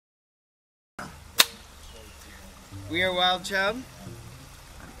We are Wild Chum.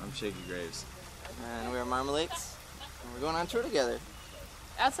 I'm Shakey Graves. And we are Marmalakes. And we're going on tour together.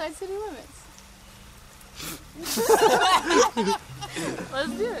 Outside city limits.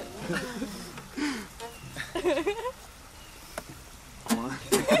 Let's do it.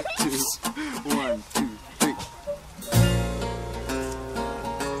 One, two, three.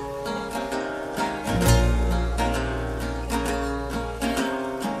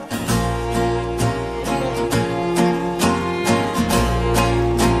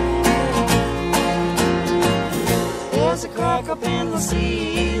 There's a crack up in the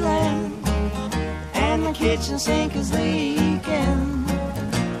ceiling, and the kitchen sink is leaking.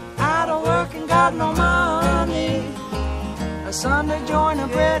 Out of work and got no money, a Sunday joint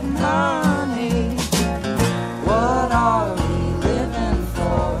of bread and honey. What are we living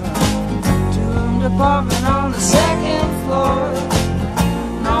for? Two-roomed apartment on the second floor.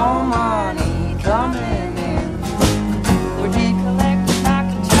 No money coming in. We're decollecting back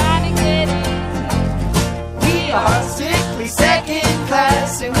and trying to get in. We are sickly second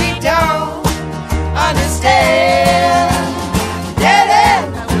class and we don't understand. Dead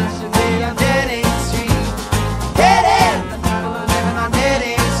end. I wish to be on Dead End Street. Dead end. The people are living on Dead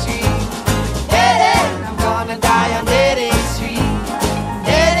End Street. Dead end. I'm gonna die on Dead End Street.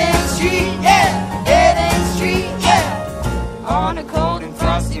 Dead End Street, yeah. Dead End Street, yeah. On a cold and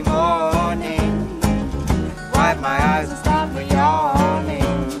frosty morning, wipe my eyes and stop for yawning.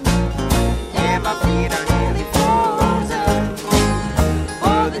 And my feet are nearly frozen.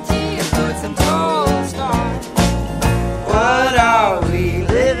 Pour the tea and put some toast on. What are we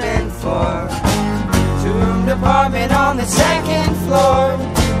living for? Two-roomed apartment on the second floor.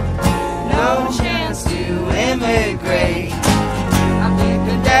 No chance to immigrate. I'm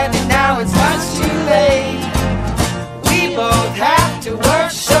thinking that now it's much too late. We both have to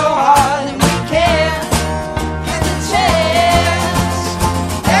work so hard and we can't get the chance.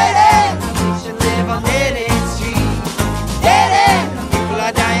 Dead end. We should live on Dead End Street. Dead end. People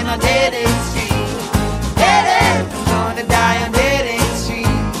are dying on Dead End Street. Dead end. I'm gonna die on Dead End Street.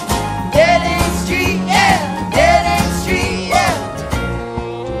 Dead End Street, yeah. Dead End Street, yeah.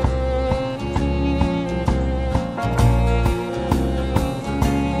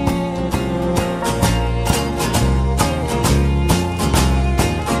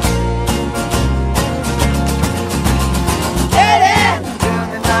 Dead end. I'm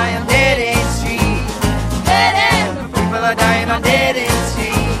gonna die on Dead End Street. Dead end. People are dying on Dead End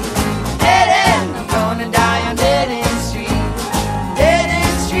Street. Dead end. I'm gonna die on Dead End Street. Dead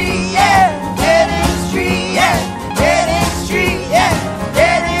End Street, yeah. Dead End Street, yeah. Dead End Street, yeah.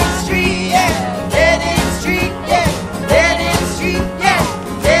 Dead End Street, yeah. Dead End Street, yeah. Dead End Street, yeah.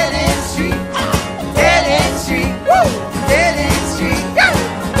 Dead End Street. Dead End Street. Woo. Dead End Street. Yeah.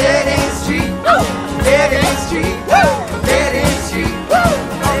 Dead End Street. Woo. Dead End Street. Woo. Dead End Street. Woo.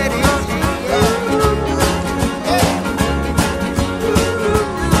 Dead End Street.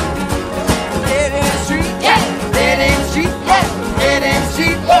 Dead End Street, yeah. Dead End Street, yeah. Dead End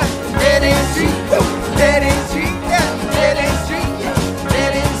Street, yeah. Dead End Street, woo. Dead End Street, yeah. Dead End Street, yeah.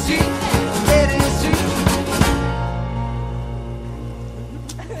 Dead End Street, Dead End Street.